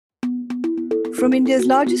From India's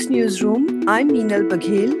largest newsroom, I'm Meenal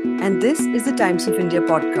Baghel, and this is the Times of India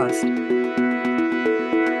podcast.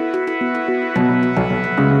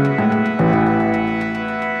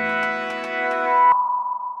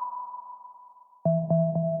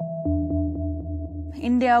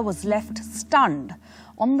 India was left stunned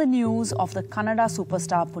on the news of the Kannada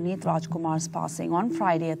superstar Puneeth Rajkumar's passing on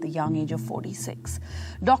Friday at the young age of 46.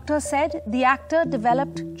 Doctors said the actor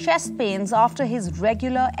developed chest pains after his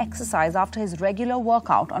regular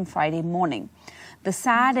workout on Friday morning. The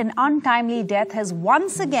sad and untimely death has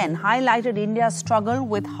once again highlighted India's struggle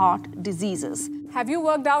with heart diseases. Have you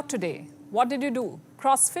worked out today? What did you do?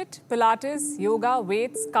 CrossFit, Pilates, yoga,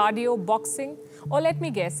 weights, cardio, boxing, or let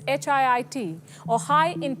me guess, HIIT or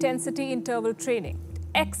high-intensity interval training.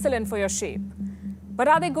 Excellent for your shape. But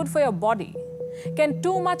are they good for your body? Can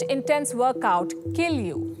too much intense workout kill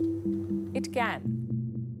you? It can.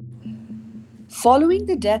 Following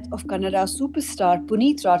the death of Kannada superstar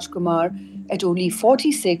Puneeth Rajkumar at only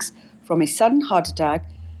 46 from a sudden heart attack,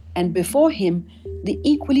 and before him, the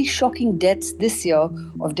equally shocking deaths this year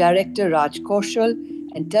of director Raj Kaushal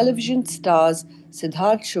and television stars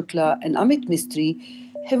Siddharth Shukla and Amit Mistry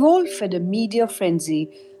have all fed a media frenzy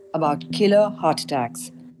about killer heart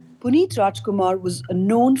attacks. Puneeth Rajkumar was a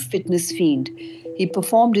known fitness fiend. He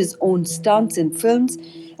performed his own stunts in films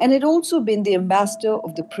and had also been the ambassador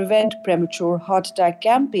of the Prevent Premature Heart Attack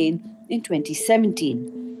campaign in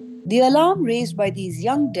 2017. The alarm raised by these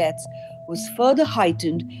young deaths was further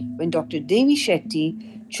heightened when Dr. Devi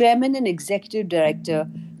Shetty, chairman and executive director,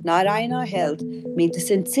 Narayana Health, made the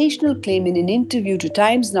sensational claim in an interview to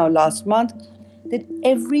Times Now last month that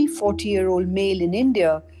every 40-year-old male in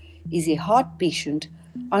India is a heart patient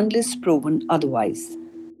unless proven otherwise.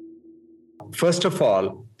 First of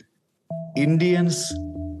all, Indians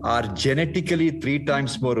are genetically 3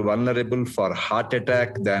 times more vulnerable for heart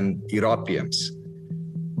attack than Europeans.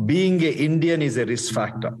 Being an Indian is a risk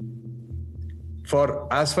factor. For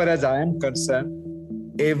as far as I am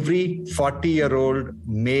concerned, every 40-year-old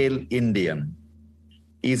male Indian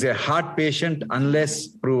is a heart patient unless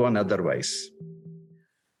proven otherwise.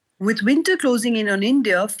 With winter closing in on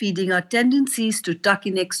India, feeding our tendencies to tuck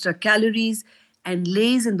in extra calories and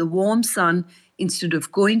laze in the warm sun instead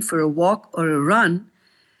of going for a walk or a run,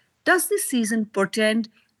 does this season portend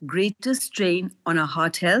greater strain on our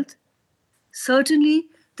heart health? Certainly,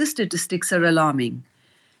 the statistics are alarming.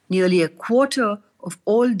 Nearly a quarter of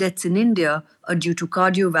all deaths in India are due to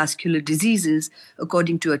cardiovascular diseases,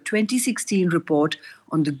 according to a 2016 report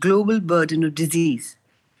on the global burden of disease.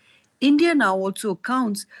 India now also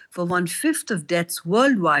accounts for 1/5 of deaths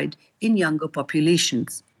worldwide in younger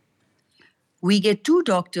populations. We get 2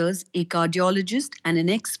 doctors, a cardiologist and an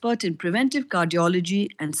expert in preventive cardiology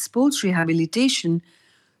and sports rehabilitation,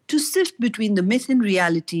 to sift between the myth and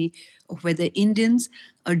reality of whether Indians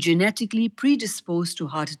are genetically predisposed to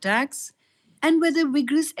heart attacks and whether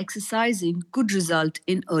vigorous exercising could result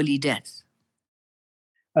in early death.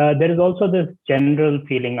 There is also this general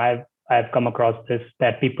feeling, I've come across this,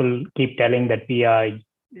 that people keep telling that we are,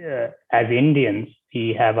 as Indians,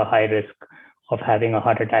 we have a high risk of having a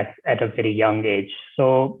heart attack at a very young age.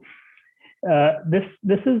 So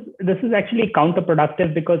this is actually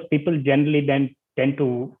counterproductive, because people generally then tend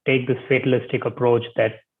to take this fatalistic approach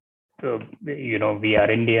that we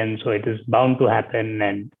are Indian, so it is bound to happen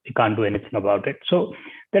and we can't do anything about it. So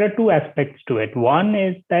there are 2 aspects to it. One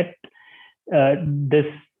is that this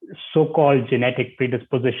so-called genetic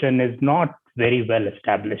predisposition is not very well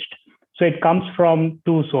established. So it comes from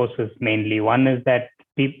 2 sources mainly. One is that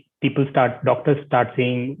doctors start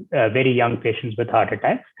seeing very young patients with heart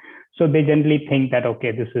attacks. So they generally think that,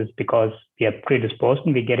 okay, this is because we are predisposed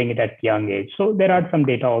and we're getting it at young age. So there are some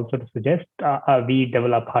data also to suggest we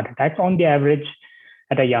develop heart attacks on the average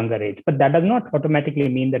at a younger age. But that does not automatically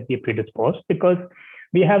mean that we are predisposed, because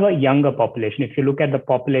we have a younger population. If you look at the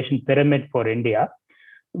population pyramid for India,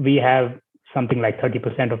 we have something like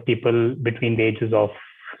 30% of people between the ages of,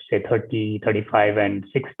 say, 30, 35 and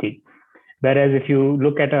 60. Whereas if you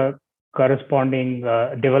look at a corresponding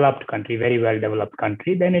developed country, very well developed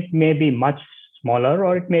country, then it may be much smaller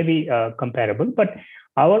or it may be comparable. But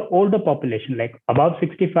our older population, like above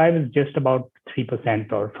 65, is just about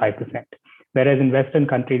 3% or 5%. Whereas in Western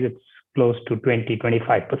countries, it's close to 20,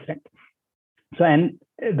 25%. So, and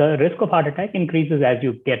the risk of heart attack increases as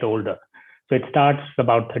you get older. So it starts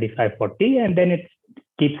about 35, 40, and then it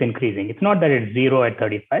keeps increasing. It's not that it's 0 at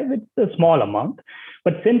 35, it's a small amount.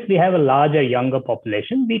 But since we have a larger, younger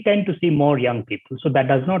population, we tend to see more young people. So that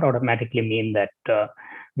does not automatically mean that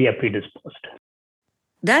we are predisposed.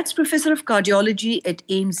 That's Professor of Cardiology at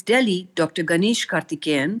AIIMS Delhi, Dr.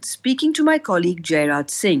 Karthikeyan, speaking to my colleague Jairaj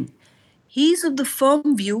Singh. He is of the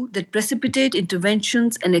firm view that precipitate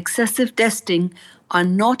interventions and excessive testing are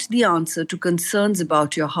not the answer to concerns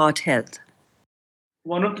about your heart health.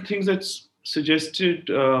 One of the things that's suggested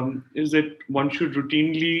is that one should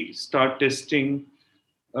routinely start testing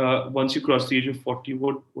once you cross the age of 40.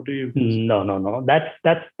 What are your views? No. That's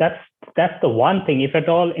the one thing. If at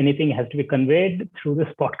all anything has to be conveyed through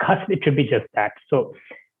this podcast, it should be just that. So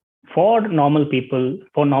for normal people,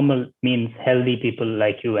 for normal means healthy people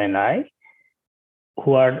like you and I,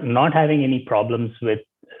 who are not having any problems with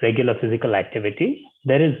regular physical activity,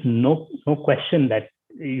 there is no question that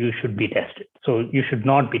you should be tested. So you should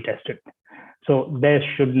not be tested. So there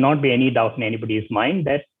should not be any doubt in anybody's mind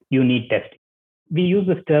that you need testing. We use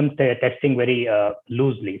this term testing very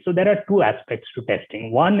loosely. So there are two aspects to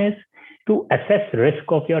testing. One is to assess risk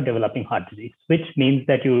of your developing heart disease, which means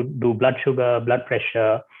that you do blood sugar, blood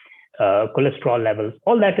pressure, cholesterol levels.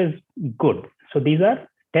 All that is good. So these are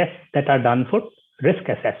tests that are done for risk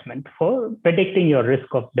assessment, for predicting your risk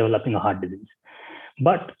of developing a heart disease.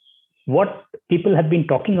 But what people have been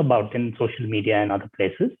talking about in social media and other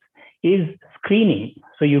places is screening.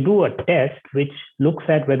 So you do a test which looks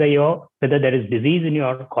at whether there is disease in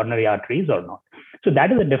your coronary arteries or not. So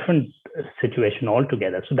that is a different situation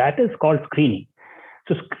altogether. So that is called screening.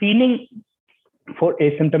 So screening for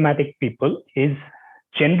asymptomatic people is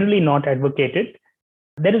generally not advocated.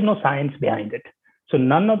 There is no science behind it. So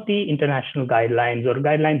none of the international guidelines or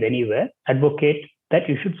guidelines anywhere advocate that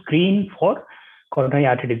you should screen for coronary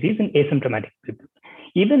artery disease in asymptomatic people.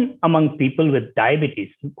 Even among people with diabetes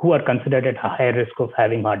who are considered at higher risk of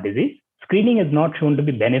having heart disease, screening is not shown to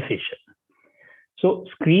be beneficial. So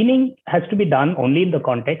screening has to be done only in the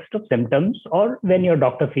context of symptoms, or when your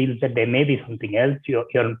doctor feels that there may be something else.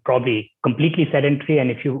 You're probably completely sedentary,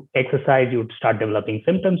 and if you exercise, you'd start developing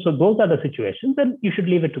symptoms. So those are the situations, and you should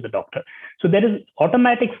leave it to the doctor. So there is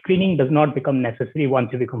automatic screening does not become necessary once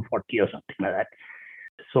you become 40 or something like that.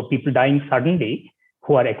 So people dying suddenly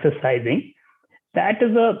who are exercising, that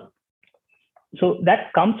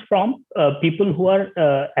comes from people who are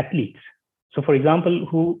athletes. So for example,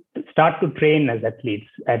 who start to train as athletes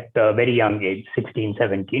at a very young age, 16,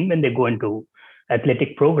 17, when they go into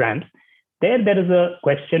athletic programs, there is a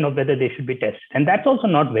question of whether they should be tested. And that's also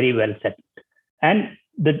not very well settled. And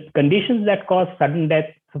the conditions that cause sudden death,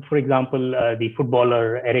 so for example, the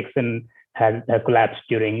footballer Ericsson has collapsed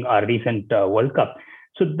during our recent World Cup.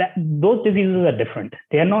 So those diseases are different.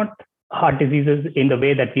 They are not heart diseases in the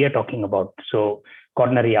way that we are talking about. So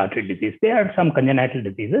coronary artery disease, there are some congenital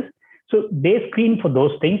diseases. So they screen for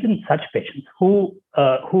those things in such patients who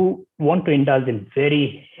want to indulge in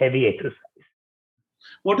very heavy exercise.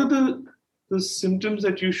 What are the symptoms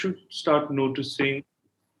that you should start noticing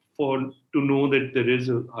to know that there is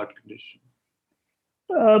a heart condition?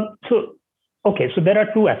 So there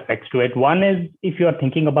are two aspects to it. One is if you are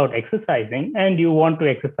thinking about exercising and you want to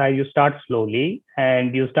exercise, you start slowly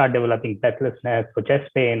and you start developing breathlessness or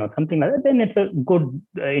chest pain or something like that, then it's a good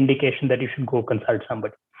indication that you should go consult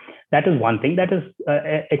somebody. That is one thing. That is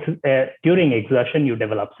during exertion, you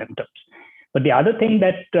develop symptoms. But the other thing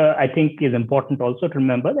that I think is important also to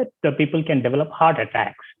remember that people can develop heart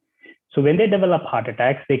attacks. So when they develop heart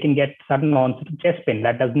attacks, they can get sudden onset of chest pain.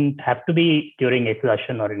 That doesn't have to be during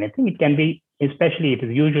exertion or anything. It can be, especially it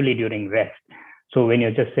is usually during rest. So when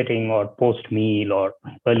you're just sitting or post-meal or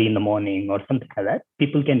early in the morning or something like that,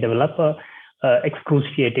 people can develop a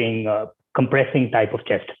excruciating, compressing type of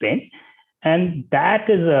chest pain. And that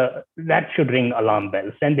should ring alarm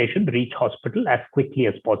bells, and they should reach hospital as quickly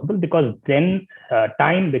as possible, because then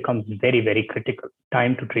time becomes very, very critical.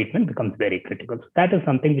 Time to treatment becomes very critical. So that is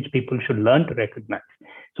something which people should learn to recognize.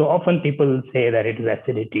 So often people say that it is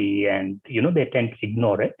acidity and, they tend to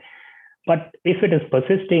ignore it. But if it is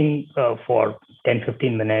persisting for 10,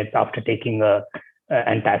 15 minutes after taking a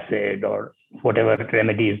antacid or whatever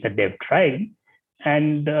remedies that they've tried,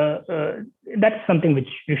 and that's something which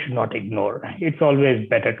you should not ignore. It's always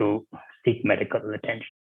better to seek medical attention.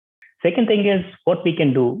 Second thing is, what we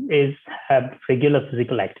can do is have regular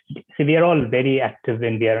physical activity. See, we are all very active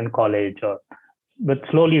when we are in college, but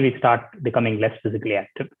slowly we start becoming less physically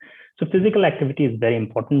active. So physical activity is very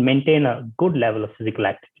important. Maintain a good level of physical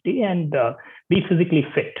activity and be physically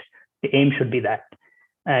fit. The aim should be that.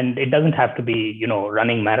 And it doesn't have to be,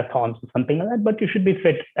 running marathons or something like that, but you should be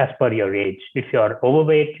fit as per your age. If you're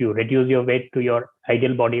overweight, you reduce your weight to your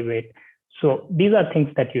ideal body weight. So these are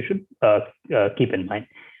things that you should keep in mind.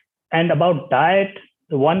 And about diet,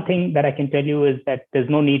 the one thing that I can tell you is that there's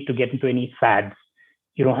no need to get into any fads.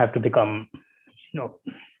 You don't have to become,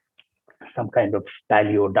 some kind of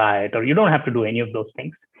paleo diet, or you don't have to do any of those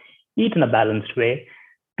things. Eat in a balanced way.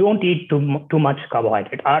 don't eat too much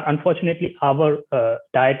carbohydrate. Unfortunately, our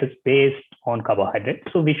diet is based on carbohydrates,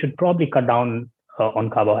 so we should probably cut down on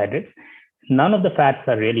carbohydrates. None of the fats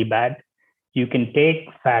are really bad. You can take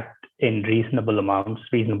fat in reasonable amounts,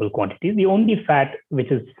 reasonable quantities. The only fat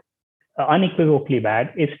which is unequivocally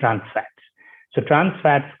bad is trans fats. So trans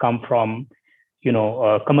fats come from,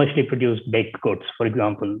 commercially produced baked goods, for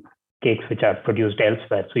example, cakes which are produced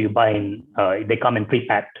elsewhere. So you buy in, they come in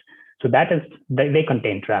pre-packed. So they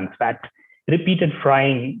contain trans fat. Repeated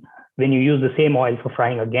frying, when you use the same oil for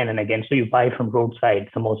frying again and again, so you buy from roadside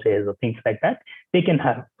samosas or things like that, they can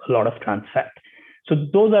have a lot of trans fat. So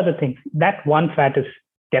those are the things. That one fat is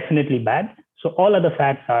definitely bad. So all other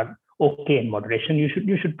fats are okay in moderation.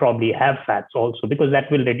 You should probably have fats also, because that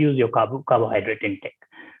will reduce your carbohydrate intake.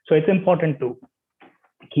 So it's important to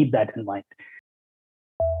keep that in mind.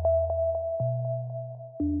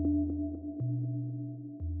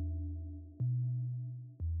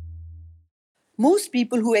 Most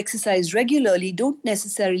people who exercise regularly don't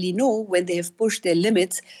necessarily know when they have pushed their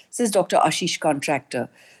limits, says Dr. Aashish Contractor,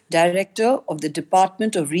 Director of the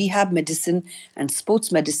Department of Rehab Medicine and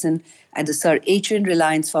Sports Medicine at the Sir H.N.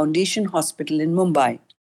 Reliance Foundation Hospital in Mumbai.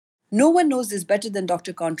 No one knows this better than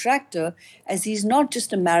Dr. Contractor, as he's not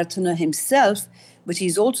just a marathoner himself, but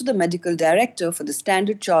he's also the medical director for the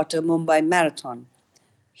Standard Charter Mumbai Marathon.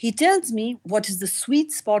 He tells me what is the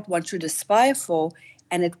sweet spot one should aspire for,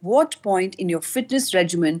 and at what point in your fitness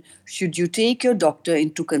regimen should you take your doctor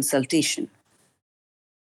into consultation.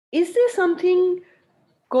 Is there something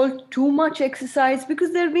called too much exercise?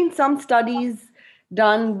 Because there have been some studies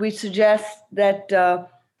done which suggest that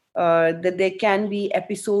that there can be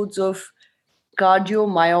episodes of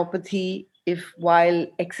cardiomyopathy if while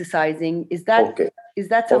exercising. Is that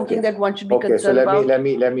something that one should be concerned about? Let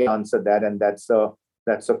me answer that, and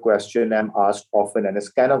that's a question I'm asked often, and it's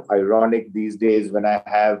kind of ironic these days when I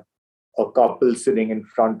have a couple sitting in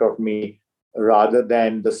front of me, rather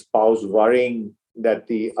than the spouse worrying that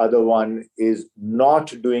the other one is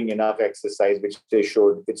not doing enough exercise, which they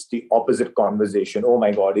should. It's the opposite conversation. Oh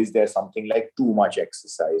my God, is there something like too much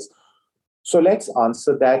exercise? So let's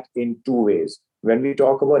answer that in two ways. When we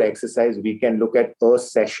talk about exercise, we can look at a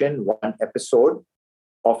session, one episode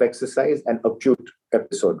of exercise, and acute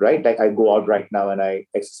episode, right? Like I go out right now and I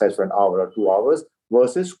exercise for an hour or 2 hours,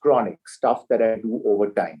 versus chronic stuff that I do over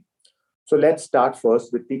time. So let's start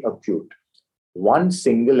first with the acute. One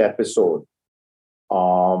single episode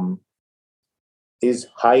is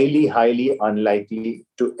highly, highly unlikely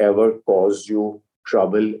to ever cause you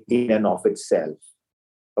trouble in and of itself.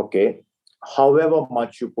 Okay. However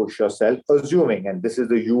much you push yourself, assuming, and this is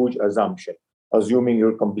the huge assumption, assuming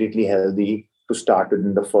you're completely healthy to start with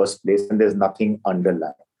in the first place and there's nothing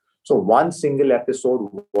underlying. So one single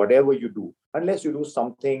episode, whatever you do, unless you do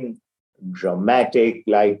something dramatic,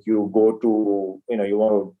 like you go to, you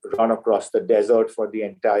want to run across the desert for the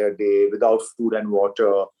entire day without food and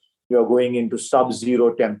water, you're going into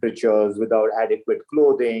sub-zero temperatures without adequate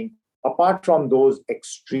clothing. Apart from those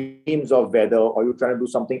extremes of weather, or you're trying to do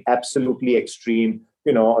something absolutely extreme,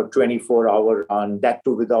 a 24-hour run, that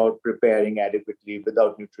too without preparing adequately,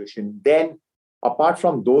 without nutrition, then apart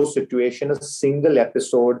from those situations, a single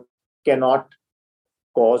episode cannot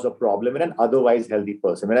cause a problem in an otherwise healthy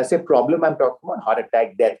person. When I say problem, I'm talking about heart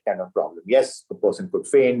attack, death kind of problem. Yes, the person could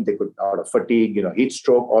faint, they could out of fatigue, heat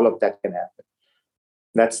stroke, all of that can happen.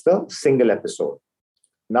 That's the single episode.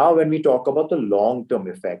 Now, when we talk about the long-term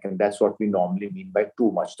effect, and that's what we normally mean by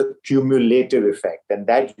too much, the cumulative effect, and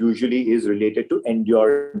that usually is related to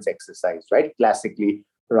endurance exercise, right? Classically,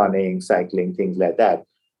 running, cycling, things like that.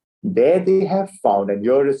 There they have found, and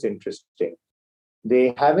here is interesting,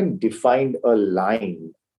 they haven't defined a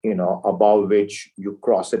line, above which you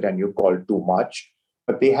cross it and you call too much.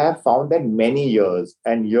 But they have found that many years,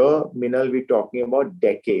 and here, Minal, we're talking about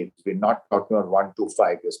decades. We're not talking about 1 to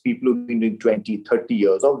 5 years. People who've been doing 20, 30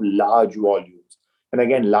 years of large volumes. And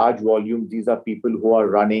again, large volumes, these are people who are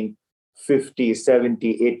running 50,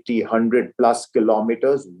 70, 80, 100 plus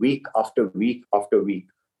kilometers week after week after week.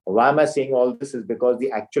 Why am I saying all this? Is because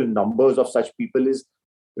the actual numbers of such people is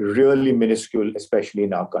really minuscule, especially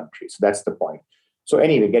in our country. So that's the point. So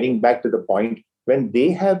anyway, getting back to the point, when they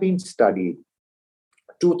have been studied,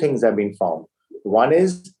 two things have been found. One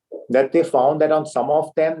is that they found that on some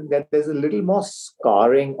of them, that there's a little more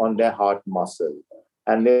scarring on their heart muscle.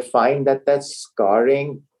 And they find that that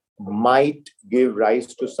scarring might give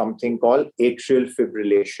rise to something called atrial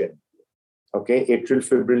fibrillation. Okay, atrial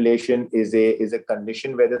fibrillation is a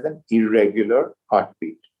condition where there's an irregular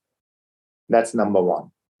heartbeat. That's number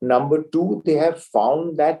one. Number two, they have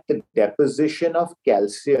found that the deposition of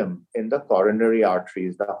calcium in the coronary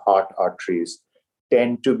arteries, the heart arteries,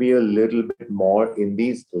 tend to be a little bit more in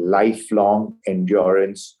these lifelong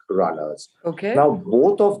endurance runners. Okay. Now,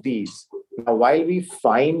 both of these, while we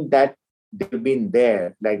find that they've been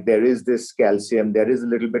there, like there is this calcium, there is a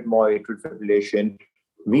little bit more atrial fibrillation,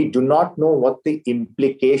 we do not know what the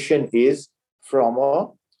implication is from a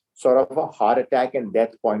sort of a heart attack and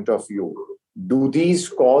death point of view. Do these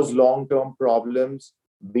cause long-term problems?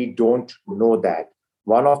 We don't know that.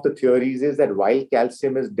 One of the theories is that while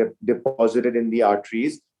calcium is deposited in the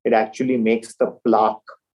arteries, it actually makes the plaque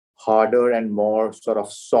harder and more sort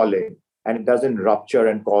of solid, and it doesn't rupture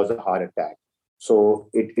and cause a heart attack. So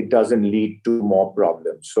it doesn't lead to more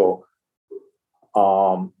problems. So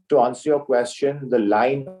to answer your question, the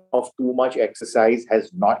line of too much exercise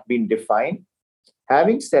has not been defined.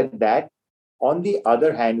 Having said that, on the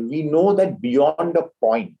other hand, we know that beyond a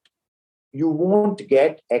point, you won't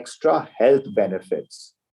get extra health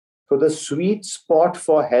benefits. So the sweet spot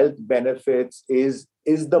for health benefits is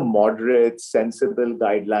the moderate, sensible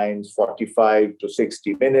guidelines, 45 to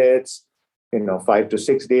 60 minutes, 5 to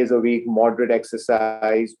 6 days a week, moderate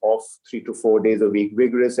exercise, of 3 to 4 days a week,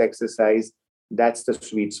 vigorous exercise. That's the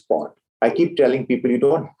sweet spot. I keep telling people you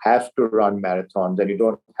don't have to run marathons and you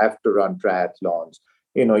don't have to run triathlons.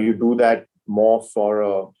 You do that more for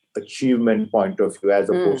a achievement point of view as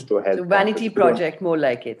opposed to a health. So vanity project, more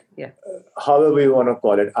like it. Yeah. However you want to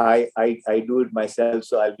call it. I do it myself,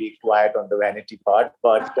 so I'll be quiet on the vanity part.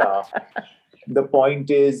 But the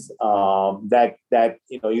point is that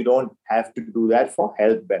you don't have to do that for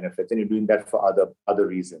health benefits, and you're doing that for other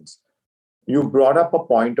reasons. You brought up a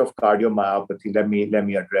point of cardiomyopathy. Let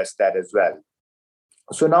me address that as well.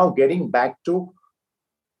 So now getting back to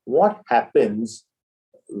what happens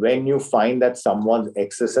when you find that someone's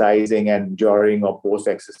exercising and during or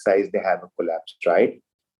post-exercise, they have a collapse, right?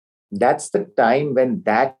 That's the time when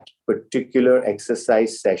that particular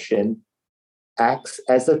exercise session acts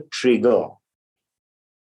as a trigger.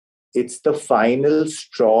 It's the final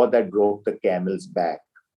straw that broke the camel's back.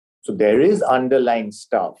 So there is underlying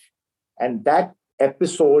stuff. And that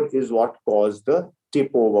episode is what caused the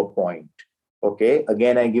tip over point. Okay,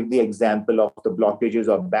 again, I give the example of the blockages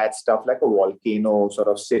of bad stuff like a volcano sort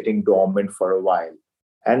of sitting dormant for a while.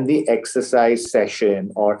 And the exercise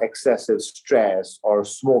session or excessive stress or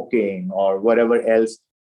smoking or whatever else,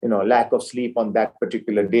 lack of sleep on that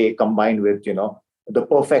particular day combined with, the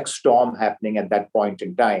perfect storm happening at that point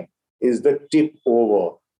in time is the tip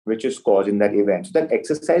over, which is causing that event. So that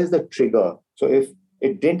exercise is the trigger. So if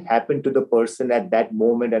it didn't happen to the person at that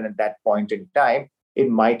moment and at that point in time, it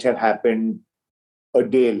might have happened a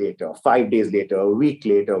day later, 5 days later, a week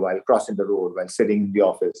later, while crossing the road, while sitting in the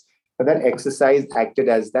office. But that exercise acted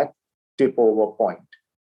as that tip over point.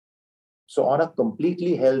 So on a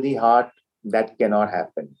completely healthy heart, that cannot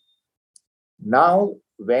happen. Now,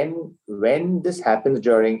 when this happens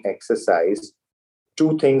during exercise,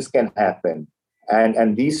 two things can happen.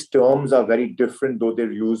 And these terms are very different, though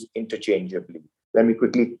they're used interchangeably. Let me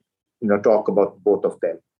quickly talk about both of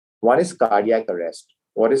them. One is cardiac arrest.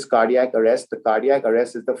 What is cardiac arrest? The cardiac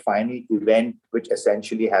arrest is the final event which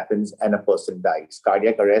essentially happens and a person dies.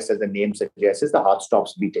 Cardiac arrest, as the name suggests, is the heart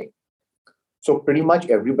stops beating. So pretty much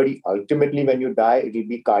everybody, ultimately, when you die, it will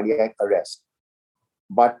be cardiac arrest.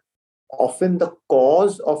 But often the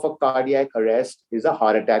cause of a cardiac arrest is a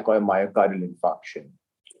heart attack or a myocardial infarction.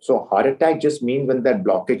 So heart attack just means when that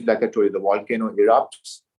blockage, like I told you, the volcano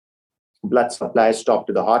erupts, blood supply stops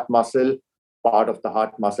to the heart muscle, part of the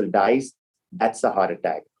heart muscle dies. That's a heart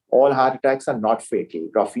attack. All heart attacks are not fatal.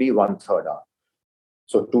 Roughly 1/3 are.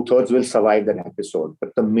 So 2/3 will survive that episode.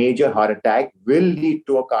 But the major heart attack will lead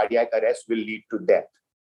to a cardiac arrest, will lead to death.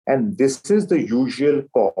 And this is the usual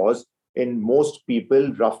cause in most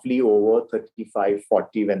people, roughly over 35,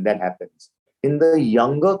 40 when that happens. In the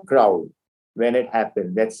younger crowd, when it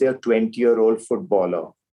happens, let's say a 20-year-old footballer,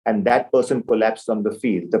 and that person collapsed on the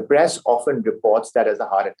field, the press often reports that as a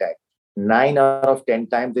heart attack. 9 out of 10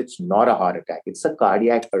 times, it's not a heart attack. It's a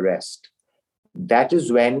cardiac arrest. That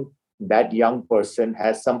is when that young person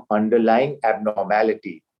has some underlying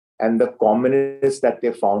abnormality. And the commonest that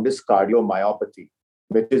they found is cardiomyopathy,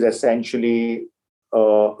 which is essentially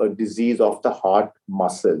a disease of the heart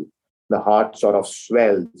muscle. The heart sort of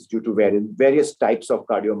swells due to various types of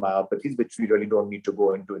cardiomyopathies, which we really don't need to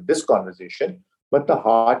go into in this conversation. But the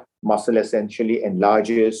heart muscle essentially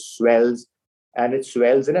enlarges, swells, and it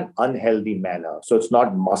swells in an unhealthy manner. So it's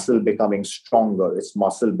not muscle becoming stronger, it's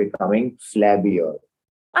muscle becoming flabbier.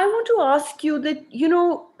 I want to ask you that,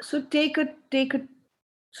 so take a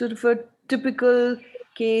sort of a typical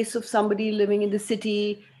case of somebody living in the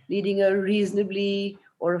city, leading a reasonably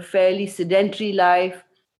or a fairly sedentary life,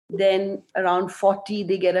 then around 40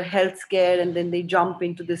 they get a health scare, and then they jump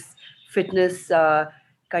into this fitness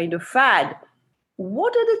kind of fad.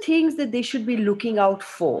 What are the things that they should be looking out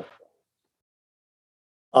for?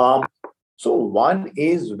 Um, so one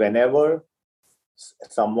is whenever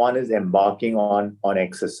someone is embarking on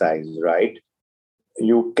exercise, right?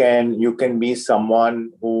 You can be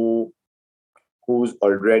someone who's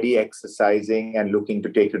already exercising and looking to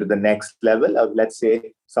take it to the next level of, let's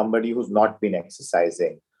say, somebody who's not been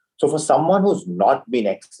exercising. So for someone who's not been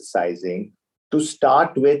exercising, to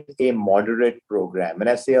start with a moderate program. When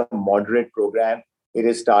I say a moderate program, it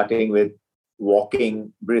is starting with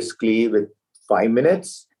walking briskly with 5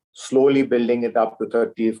 minutes, slowly building it up to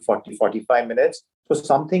 30, 40, 45 minutes. So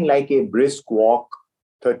something like a brisk walk,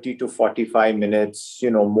 30 to 45 minutes,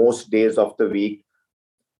 most days of the week.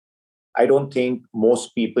 I don't think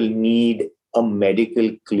most people need a medical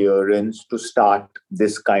clearance to start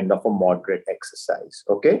this kind of a moderate exercise.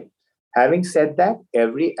 Okay. Having said that,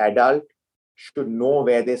 every adult should know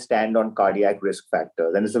where they stand on cardiac risk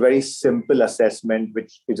factors. And it's a very simple assessment,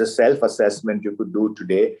 which is a self-assessment you could do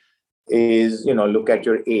today, is, look at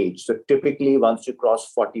your age. So typically once you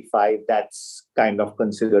cross 45, that's kind of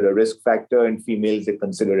considered a risk factor. In females, they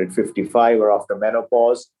consider it 55 or after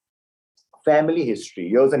menopause. Family history.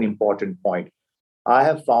 Here's an important point. I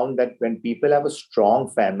have found that when people have a strong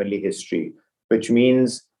family history, which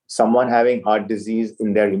means someone having heart disease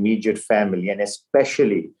in their immediate family, and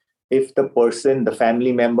especially if the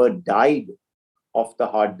family member died of the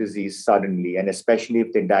heart disease suddenly, and especially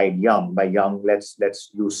if they died young, by young, let's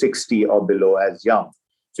use 60 or below as young.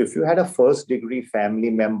 So if you had a first degree family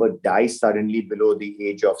member die suddenly below the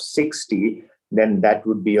age of 60, then that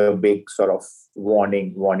would be a big sort of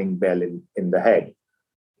warning bell in the head.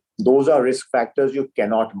 Those are risk factors you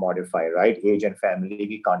cannot modify, right? Age and family,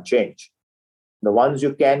 we can't change. The ones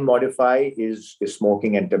you can modify is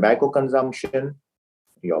smoking and tobacco consumption,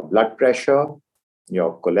 your blood pressure,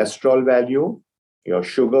 your cholesterol value, your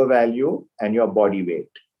sugar value, and your body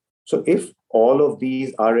weight. So if all of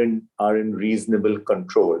these are in reasonable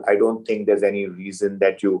control, I don't think there's any reason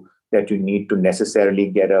that you need to necessarily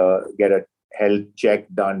get a health check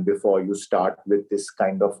done before you start with this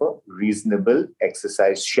kind of a reasonable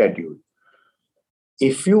exercise schedule.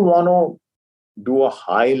 If you want to do a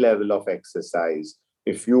high level of exercise,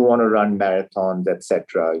 if you want to run marathons,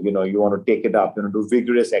 etc., you want to take it up, do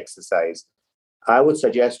vigorous exercise, I would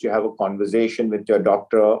suggest you have a conversation with your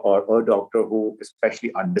doctor or a doctor who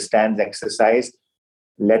especially understands exercise.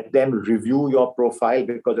 Let them review your profile,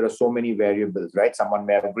 because there are so many variables, right? Someone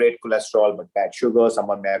may have great cholesterol but bad sugar.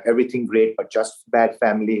 Someone may have everything great but just bad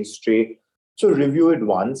family history. So review it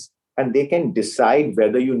once, and they can decide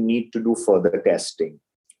whether you need to do further testing.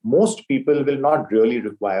 Most people will not really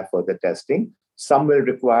require further testing. Some will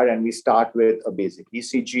require, and we start with a basic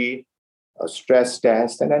ECG, a stress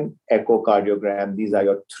test, and an echocardiogram. These are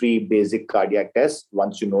your three basic cardiac tests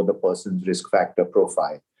once you know the person's risk factor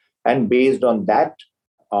profile. And based on that,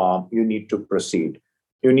 you need to proceed.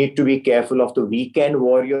 You need to be careful of the weekend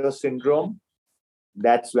warrior syndrome.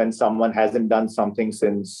 That's when someone hasn't done something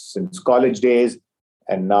since college days,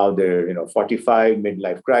 and now they're 45,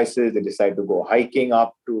 midlife crisis. They decide to go hiking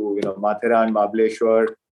up to Matharan, Mahabaleshwar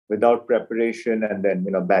without preparation, and then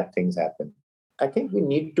bad things happen. I think we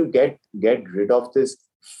need to get rid of this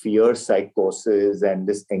fear psychosis and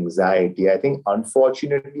this anxiety. I think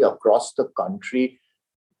unfortunately across the country,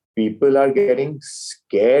 people are getting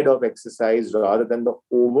scared of exercise rather than the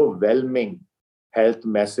overwhelming health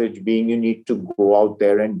message being you need to go out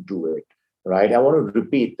there and do it, right? I want to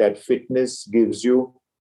repeat that fitness gives you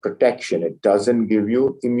protection. It doesn't give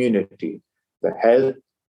you immunity. The health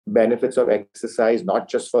benefits of exercise, not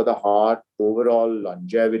just for the heart, overall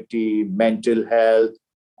longevity, mental health,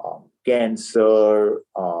 cancer,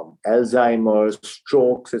 Alzheimer's,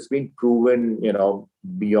 strokes, it's been proven,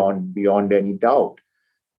 beyond any doubt.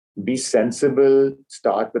 Be sensible,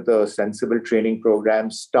 start with a sensible training program,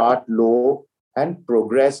 start low and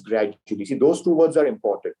progress gradually. See, those two words are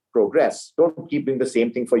important. Progress. Don't keep doing the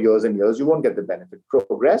same thing for years and years. You won't get the benefit.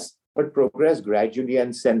 Progress, but progress gradually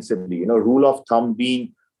and sensibly. Rule of thumb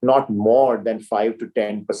being not more than 5 to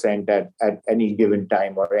 10% at any given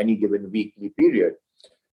time or any given weekly period.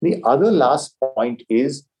 The other last point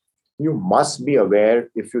is you must be aware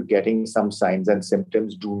if you're getting some signs and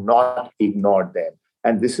symptoms, do not ignore them.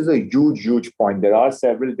 And this is a huge, huge point. There are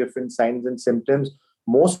several different signs and symptoms.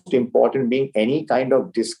 Most important being any kind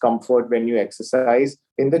of discomfort when you exercise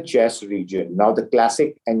in the chest region. Now, the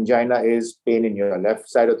classic angina is pain in your left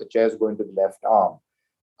side of the chest going to the left arm.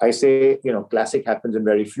 I say, classic happens in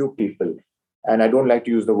very few people. And I don't like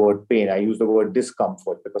to use the word pain. I use the word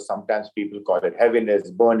discomfort because sometimes people call it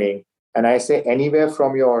heaviness, burning. And I say anywhere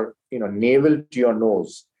from your navel to your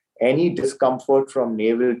nose, any discomfort from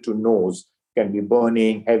navel to nose can be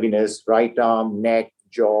burning, heaviness, right arm, neck,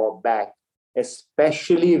 jaw, back,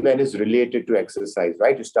 especially when it's related to exercise,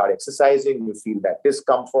 right? You start exercising, you feel that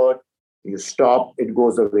discomfort, you stop, it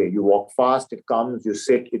goes away. You walk fast, it comes, you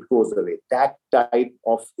sit, it goes away. That type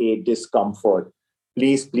of a discomfort,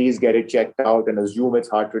 please get it checked out and assume it's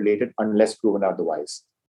heart related unless proven otherwise.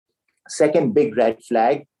 Second big red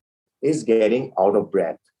flag is getting out of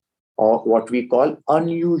breath, or what we call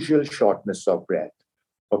unusual shortness of breath.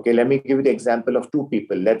 Okay, let me give you the example of two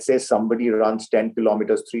people. Let's say somebody runs 10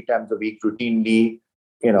 kilometers 3 times a week routinely,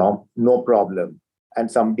 no problem. And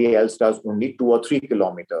somebody else does only 2 or 3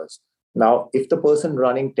 kilometers. Now, if the person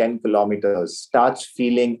running 10 kilometers starts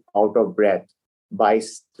feeling out of breath by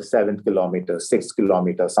the 7th kilometer, 6th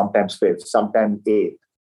kilometer, sometimes 5th, sometimes 8th,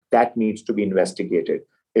 that needs to be investigated.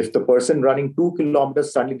 If the person running 2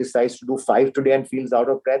 kilometers suddenly decides to do 5 today and feels out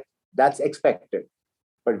of breath, that's expected.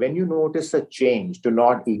 But when you notice a change, do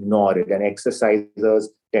not ignore it. And exercisers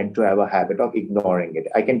tend to have a habit of ignoring it.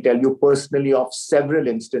 I can tell you personally of several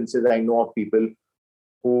instances. I know of people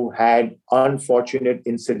who had unfortunate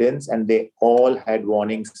incidents and they all had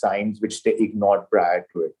warning signs which they ignored prior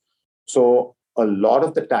to it. So a lot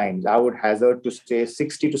of the times, I would hazard to say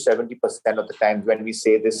 60 to 70% of the times when we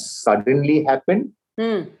say this suddenly happened,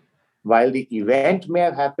 while the event may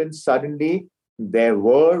have happened suddenly, there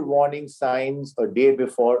were warning signs a day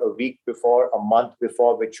before, a week before, a month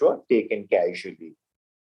before, which were taken casually.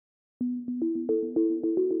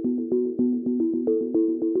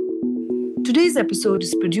 Today's episode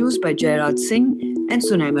is produced by Jairaj Singh and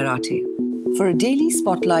Sunay Marathe. For a daily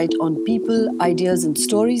spotlight on people, ideas, and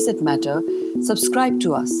stories that matter, subscribe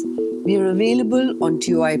to us. We are available on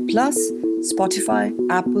TOI Plus, Spotify,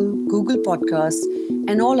 Apple, Google Podcasts,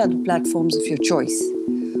 and all other platforms of your choice.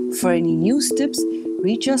 For any news tips,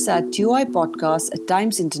 reach us at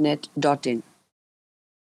toipodcast@timesinternet.in.